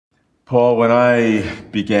Paul, when I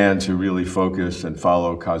began to really focus and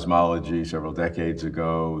follow cosmology several decades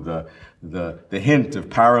ago, the hint of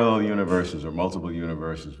parallel universes or multiple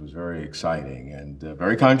universes was very exciting and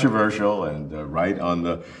very controversial and right on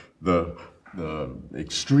the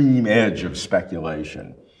extreme edge of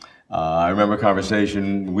speculation. I remember a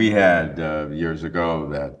conversation we had years ago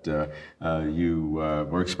that you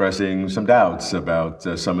were expressing some doubts about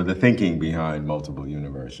some of the thinking behind multiple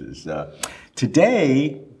universes.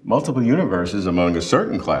 Today, multiple universes among a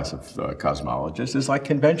certain class of cosmologists is like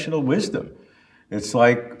conventional wisdom. It's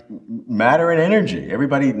like matter and energy.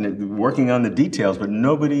 Everybody working on the details, but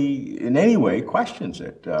nobody in any way questions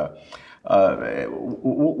it.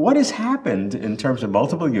 What has happened in terms of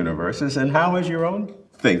multiple universes, and how has your own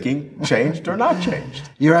thinking changed or not changed?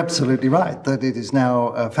 You're absolutely right that it is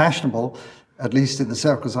now fashionable, at least in the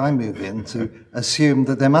circles I move in, to assume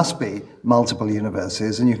that there must be multiple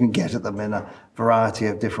universes, and you can get at them in a variety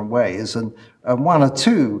of different ways. And one or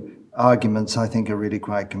two arguments I think are really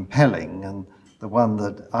quite compelling. And the one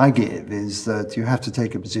that I give is that you have to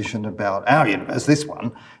take a position about our universe, this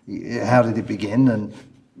one. How did it begin? And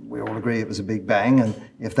we all agree it was a Big Bang. And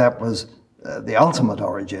if that was the ultimate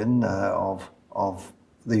origin of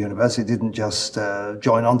the universe, it didn't just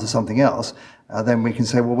join onto something else, then we can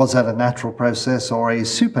say, well, was that a natural process or a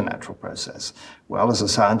supernatural process? Well, as a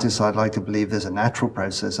scientist, I'd like to believe there's a natural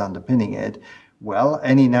process underpinning it. Well,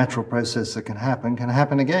 any natural process that can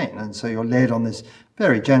happen again. And so you're led on this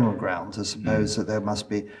very general ground to suppose that there must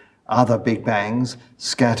be other Big Bangs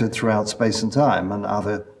scattered throughout space and time and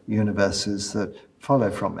other universes that follow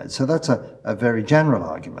from it. So that's a very general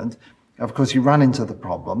argument. Of course, you run into the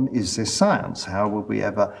problem, is this science? How will we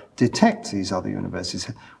ever detect these other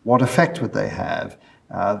universes? What effect would they have?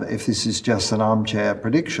 If this is just an armchair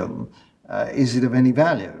prediction, is it of any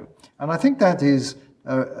value? And I think that is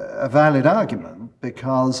a valid argument,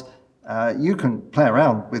 because you can play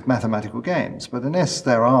around with mathematical games, but unless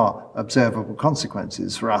there are observable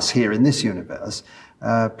consequences for us here in this universe,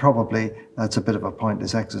 probably that's a bit of a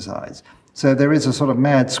pointless exercise. So there is a sort of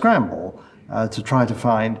mad scramble to try to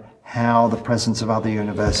find how the presence of other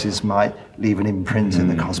universes might leave an imprint in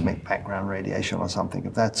the cosmic background radiation or something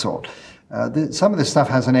of that sort. Some of this stuff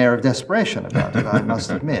has an air of desperation about it, I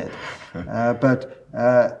must admit. But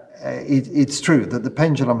it's true that the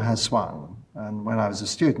pendulum has swung. And when I was a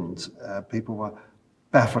student, people were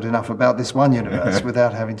baffled enough about this one universe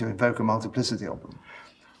without having to invoke a multiplicity of them.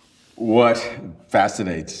 What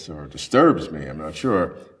fascinates or disturbs me, I'm not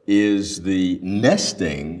sure, is the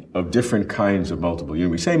nesting of different kinds of multiple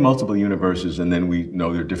universes. We say multiple universes, and then we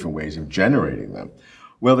know there are different ways of generating them.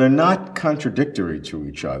 Well, they're not contradictory to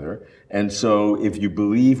each other, and so if you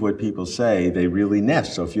believe what people say, they really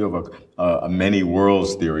nest. So if you have a many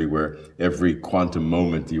worlds theory where every quantum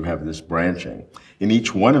moment you have this branching, in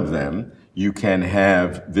each one of them, you can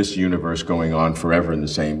have this universe going on forever in the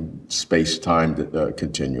same space-time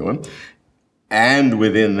continuum. And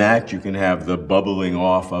within that, you can have the bubbling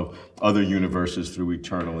off of other universes through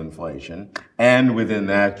eternal inflation. And within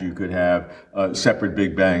that, you could have separate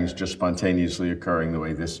Big Bangs just spontaneously occurring the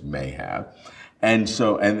way this may have. And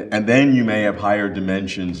so, and then you may have higher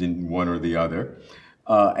dimensions in one or the other.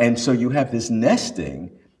 And so you have this nesting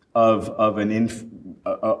of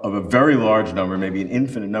a very large number, maybe an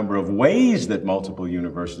infinite number of ways that multiple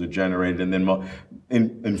universes are generated, and then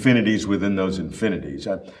infinities within those infinities.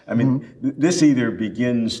 I mean, this either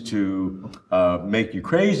begins to make you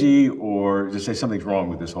crazy or to say something's wrong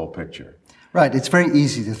with this whole picture. Right, it's very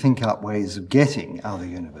easy to think up ways of getting other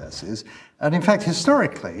universes. And in fact,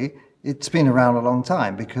 historically, it's been around a long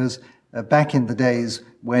time, because back in the days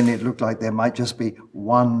when it looked like there might just be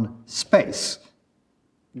one space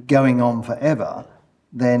going on forever,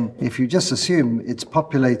 then if you just assume it's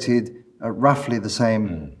populated at roughly the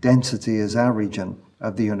same density as our region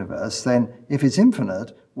of the universe, then if it's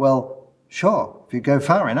infinite, well, sure, if you go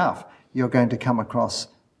far enough, you're going to come across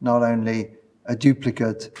not only a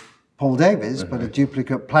duplicate Paul Davies, but a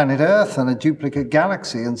duplicate planet Earth and a duplicate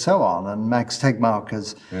galaxy and so on. And Max Tegmark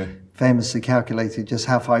has famously calculated just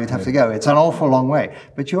how far you'd have to go. It's an awful long way.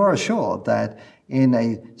 But you're assured that in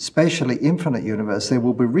a spatially infinite universe, there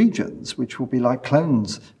will be regions which will be like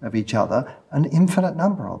clones of each other, an infinite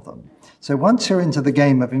number of them. So once you're into the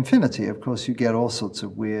game of infinity, of course, you get all sorts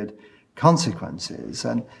of weird consequences.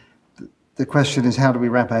 And the question is, how do we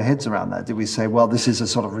wrap our heads around that? Do we say, well, this is a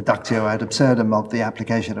sort of reductio ad absurdum of the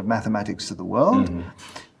application of mathematics to the world?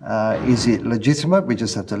 Is it legitimate? We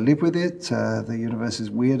just have to live with it. The universe is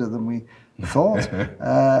weirder than we thought.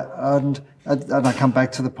 And I come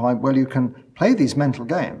back to the point, well, you can play these mental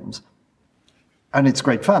games, And it's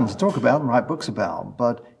great fun to talk about and write books about,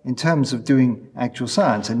 but in terms of doing actual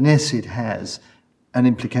science, unless it has an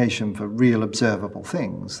implication for real observable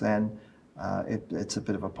things, then it's a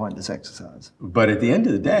bit of a pointless exercise. But at the end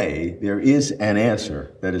of the day, there is an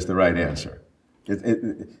answer that is the right answer.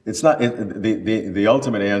 It's not, the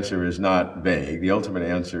ultimate answer is not vague. The ultimate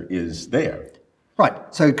answer is there.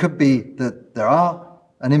 Right. So it could be that there are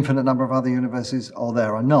an infinite number of other universes, or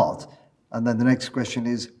there are not. And then the next question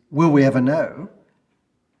is, will we ever know?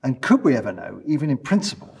 And could we ever know? Even in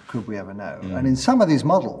principle, could we ever know? And in some of these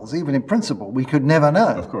models, even in principle, we could never know.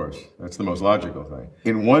 Of course. That's the most logical thing.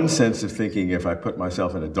 In one sense of thinking, if I put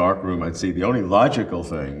myself in a dark room, I'd see the only logical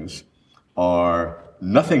things are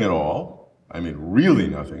nothing at all, I mean really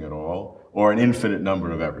nothing at all, or an infinite number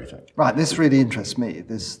of everything. Right, this really interests me.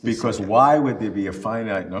 Because why would there be a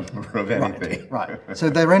finite number of anything? Right. So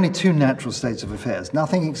there are only two natural states of affairs.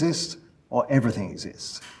 Nothing exists or everything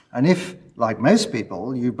exists. And if, like most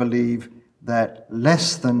people, you believe that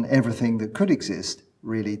less than everything that could exist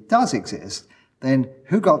really does exist, then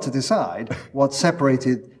who got to decide what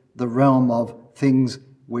separated the realm of things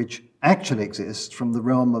which actually exist from the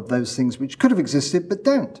realm of those things which could have existed but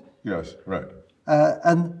don't? Yes, right.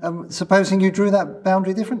 And supposing you drew that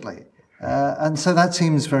boundary differently. And so that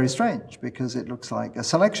seems very strange, because it looks like a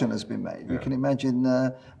selection has been made. Yeah. You can imagine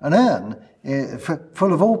an urn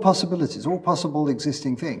full of all possibilities, all possible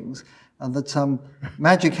existing things, and that some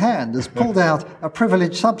magic hand has pulled out a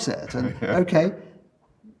privileged subset. And, okay,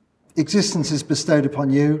 existence is bestowed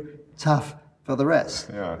upon you, tough for the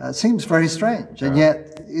rest. Yeah. It seems very strange. And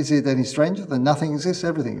yet, is it any stranger than nothing exists,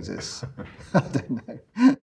 everything exists? I don't know.